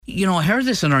You know, I heard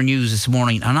this in our news this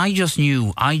morning, and I just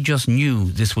knew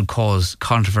this would cause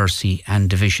controversy and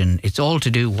division. It's all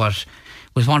to do with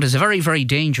what is a very, very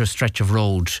dangerous stretch of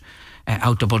road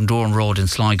out the Bundoran Road in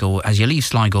Sligo. As you leave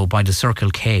Sligo by the Circle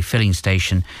K filling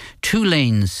station, 2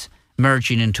 lanes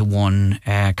merging into one,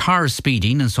 cars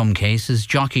speeding in some cases,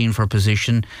 jockeying for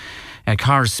position,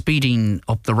 cars speeding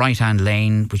up the right-hand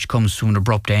lane, which comes to an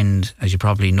abrupt end, as you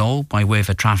probably know, by way of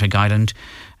a traffic island,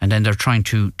 and then they're trying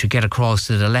to get across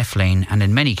to the left lane, and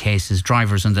in many cases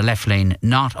drivers in the left lane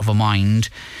not of a mind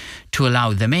to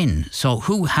allow them in. So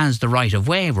who has the right of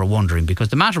way, we're wondering, because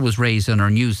the matter was raised in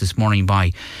our news this morning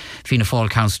by Fianna Fáil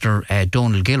councillor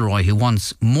Donal Gilroy, who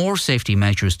wants more safety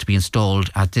measures to be installed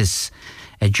at this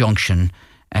junction,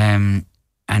 and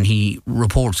he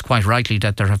reports quite rightly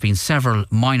that there have been several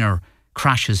minor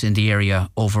crashes in the area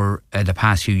over the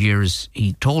past few years.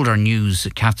 He told our news,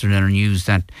 Catherine in our news,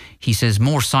 that he says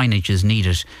more signage is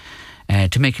needed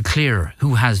to make it clear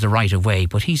who has the right of way.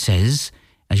 But he says,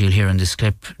 as you'll hear in this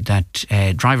clip, that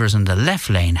drivers in the left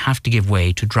lane have to give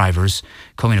way to drivers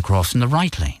coming across in the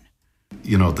right lane.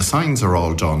 You know, the signs are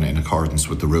all done in accordance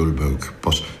with the rule book,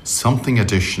 but something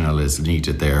additional is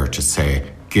needed there to say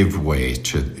give way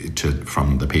to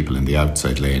from the people in the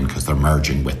outside lane because they're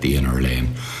merging with the inner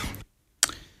lane.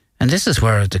 And this is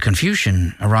where the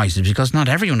confusion arises, because not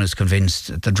everyone is convinced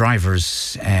that the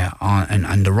drivers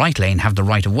on the right lane have the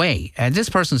right of way. This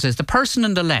person says the person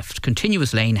in the left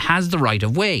continuous lane has the right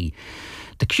of way.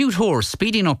 The cute horse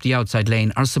speeding up the outside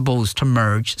lane are supposed to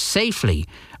merge safely.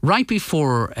 Right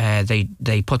before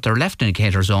they put their left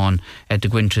indicators on to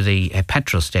go into the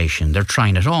petrol station, they're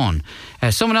trying it on.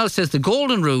 Someone else says the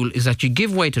golden rule is that you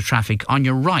give way to traffic on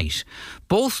your right.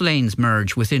 Both lanes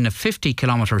merge within a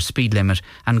 50-kilometre speed limit,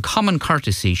 and common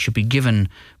courtesy should be given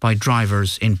by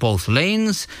drivers in both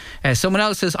lanes. Someone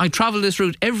else says, I travel this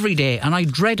route every day and I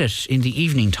dread it in the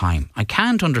evening time. I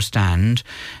can't understand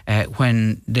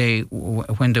when they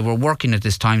were working at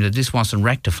this time that this wasn't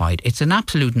rectified. It's an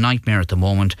absolute nightmare at the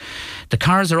moment. The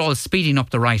cars are all speeding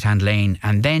up the right-hand lane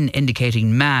and then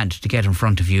indicating mad to get in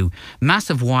front of you.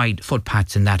 Massive wide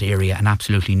footpaths in that area and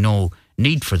absolutely no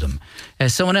need for them.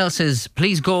 Someone else says,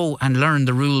 please go and learn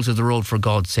the rules of the road for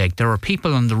God's sake. There are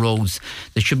people on the roads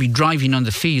that should be driving on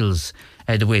the fields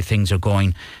the way things are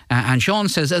going. And Sean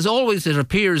says, as always, it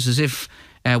appears as if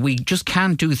we just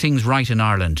can't do things right in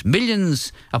Ireland.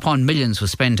 Millions upon millions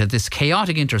was spent at this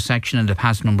chaotic intersection in the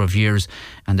past number of years,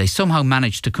 and they somehow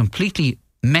managed to completely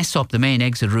mess up the main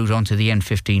exit route onto the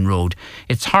N15 road.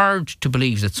 It's hard to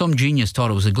believe that some genius thought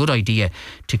it was a good idea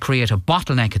to create a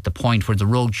bottleneck at the point where the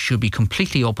road should be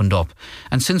completely opened up.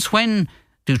 And since when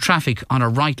do traffic on a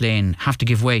right lane have to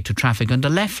give way to traffic on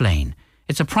the left lane?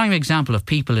 It's a prime example of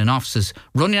people in offices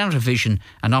running out of vision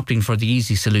and opting for the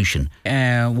easy solution.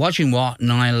 Watching what,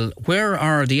 Niall, where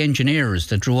are the engineers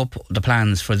that drew up the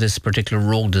plans for this particular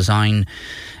road design?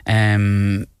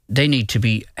 They need to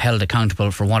be held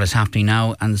accountable for what is happening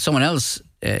now. And someone else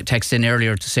texted in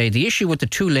earlier to say the issue with the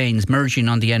 2 lanes merging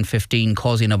on the N15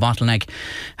 causing a bottleneck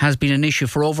has been an issue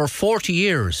for over 40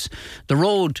 years. The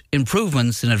road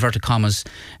improvements, in inverted commas,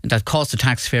 that cost the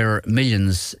taxpayer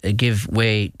millions give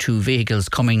way to vehicles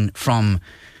coming from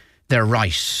their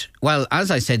right. Well,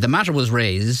 as I said, the matter was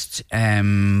raised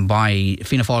by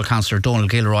Fianna Fáil councillor Donal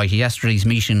Gilroy at yesterday's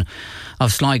meeting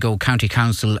of Sligo County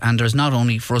Council, and there's not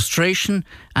only frustration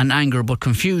and anger but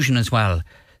confusion as well.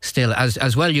 Still,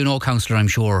 as well, you know, councillor, I'm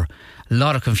sure, a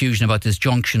lot of confusion about this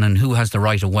junction and who has the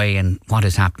right of way and what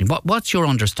is happening. What's your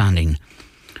understanding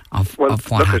of what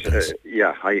happens?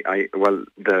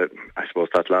 I suppose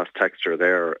that last texture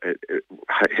there it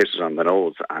hit it on the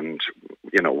nose. And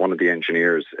you know, one of the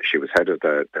engineers, she was head of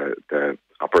the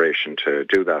operation to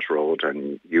do that road,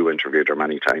 and you interviewed her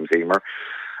many times, Emer.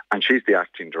 And she's the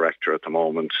acting director at the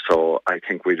moment, so I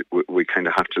think we kind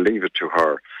of have to leave it to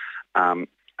her.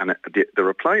 And the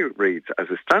reply reads, as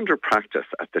a standard practice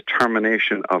at the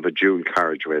termination of a dual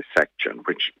carriageway section,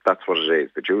 which that's what it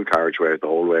is, the dual carriageway the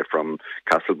whole way from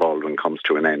Castle Baldwin comes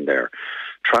to an end there.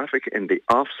 Traffic in the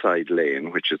offside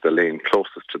lane, which is the lane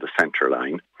closest to the centre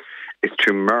line, is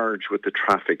to merge with the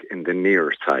traffic in the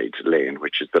near side lane,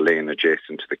 which is the lane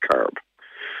adjacent to the curb.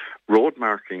 Road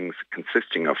markings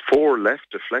consisting of 4 left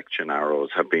deflection arrows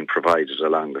have been provided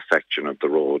along the section of the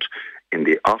road in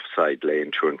the offside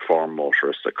lane to inform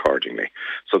motorists accordingly.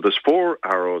 So there's 4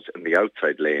 arrows in the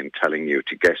outside lane telling you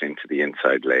to get into the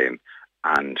inside lane,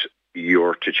 and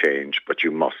you're to change, but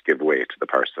you must give way to the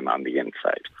person on the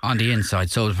inside. On the inside.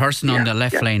 So the person on the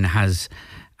left lane has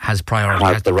has priority.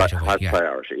 Has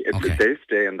priority. If they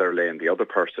stay in their lane, the other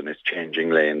person is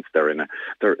changing lanes. They're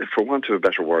for want of a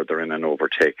better word, they're in an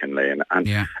overtaken lane.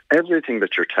 And everything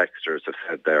that your texters have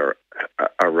said there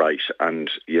are right. And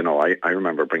I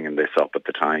remember bringing this up at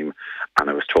the time, and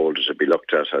I was told it would be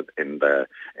looked at in the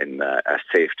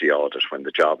safety audit when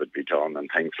the job would be done and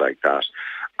things like that.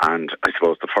 And I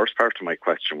suppose the first part of my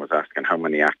question was asking how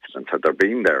many accidents had there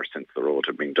been there since the road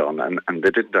had been done, and they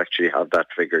didn't actually have that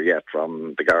figure yet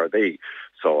from the Gardaí.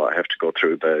 So I have to go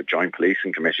through the Joint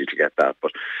Policing Committee to get that.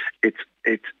 But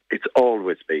it's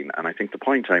always been, and I think the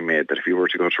point I made, that if you were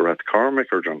to go to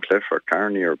Rathcormac or Drumcliff or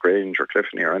Carney or Grange or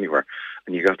Clifton or anywhere,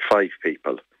 and you got 5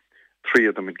 people, 3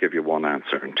 of them would give you one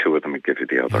answer and 2 of them would give you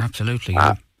the other. Yeah, absolutely.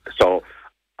 So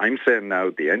I'm saying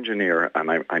now the engineer, and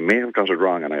I may have got it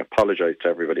wrong, and I apologise to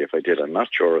everybody if I did. I'm not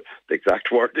sure the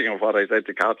exact wording of what I said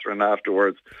to Catherine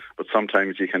afterwards, but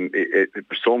sometimes you can,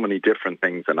 there's so many different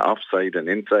things, and offside and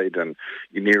inside and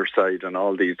near side and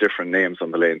all these different names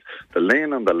on the lanes. The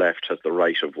lane on the left has the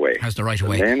right of way. The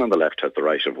lane on the left has the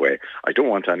right of way. I don't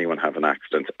want anyone to have an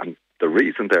accident. And the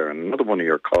reason there, and another one of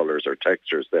your callers or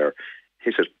texters there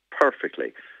hit it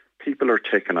perfectly. People are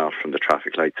taken off from the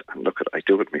traffic lights, and look, I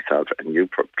do it myself, and you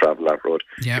travel that road,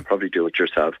 you probably do it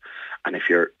yourself. And if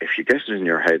you get it in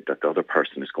your head that the other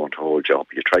person is going to hold you up,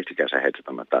 you try to get ahead of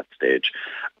them at that stage.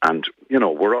 And,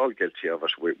 we're all guilty of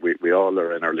it. We all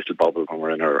are in our little bubble when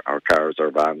we're in our cars or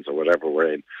vans or whatever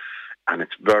we're in. And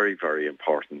it's very, very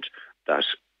important that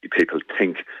people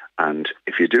think. And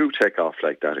if you do take off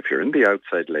like that, if you're in the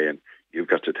outside lane, you've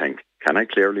got to think, can I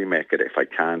clearly make it? If I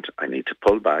can't, I need to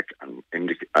pull back and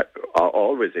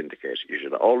always indicate. You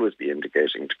should always be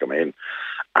indicating to come in,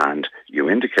 and you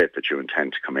indicate that you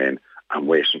intend to come in and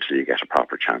wait until you get a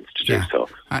proper chance to do so.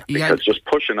 Because just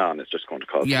pushing on is just going to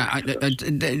cause I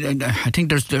think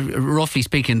there's, roughly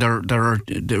speaking, there are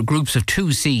groups of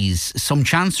 2 Cs, some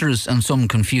chancers and some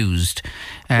confused.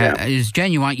 It's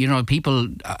genuine, people,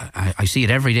 I see it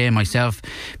every day myself,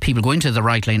 people go into the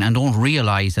right lane and don't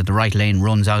realise that the right lane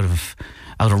runs out of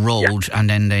road, and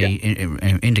then they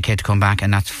indicate to come back,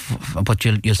 and but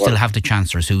you'll still have the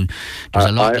chancers who there's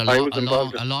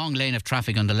a long lane of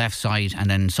traffic on the left side, and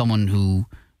then someone who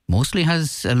mostly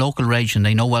has a local reg and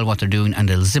they know well what they're doing, and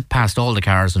they'll zip past all the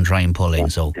cars and try and pull in.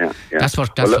 So that's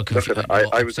what.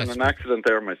 I was in an accident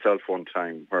there myself one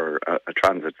time where a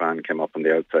transit van came up on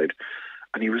the outside,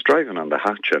 and he was driving on the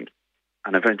Hatchin,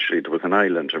 and eventually there was an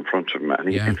island in front of him,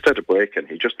 and instead of braking,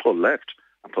 he just pulled left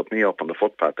and put me up on the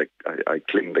footpath. I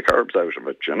cleaned the curbs out of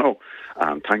it,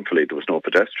 Thankfully, there was no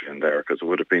pedestrian there, because it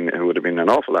would have been an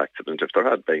awful accident if there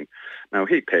had been. Now,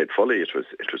 he paid fully. It was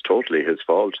totally his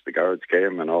fault. The guards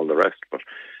came and all the rest, but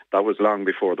that was long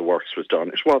before the works was done.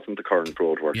 It wasn't the current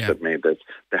roadworks that made this.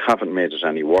 They haven't made it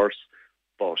any worse,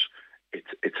 but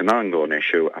it's an ongoing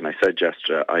issue. And I said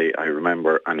yesterday, I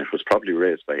remember, and it was probably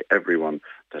raised by everyone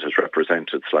that has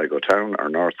represented Sligo Town or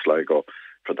North Sligo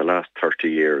for the last 30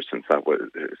 years since that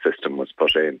system was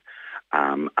put in.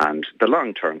 And the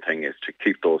long-term thing is to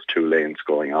keep those 2 lanes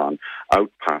going on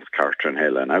out past Cartron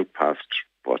Hill and out past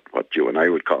what you and I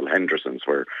would call Henderson's,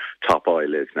 where Top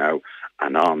Oil is now,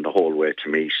 and on the whole way to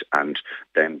Meet. And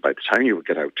then by the time you would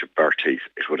get out to Bertie's,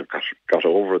 it would have got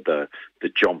over the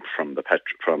jump from the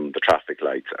traffic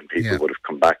lights, and people would have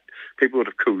come back. People would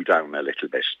have cooled down a little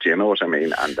bit. Do you know what I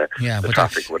mean? And the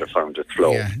traffic would have found its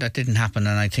flow. Yeah, that didn't happen.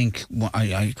 And I think,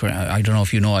 I don't know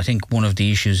if you know, I think one of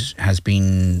the issues has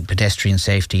been pedestrian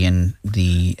safety in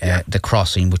the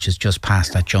crossing, which is just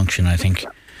past that junction, I think.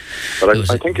 But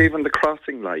I think even the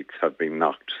crossing lights have been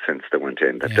knocked since they went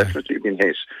in. They've definitely been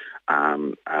hit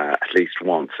at least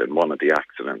once in one of the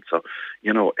accidents. So,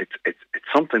 it's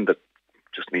something that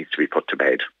just needs to be put to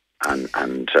bed. And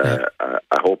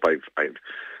I hope I've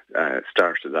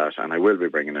started that, and I will be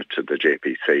bringing it to the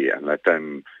JPC and let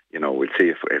them, we'll see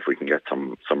if we can get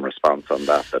some response on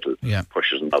that that'll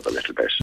push us another little bit.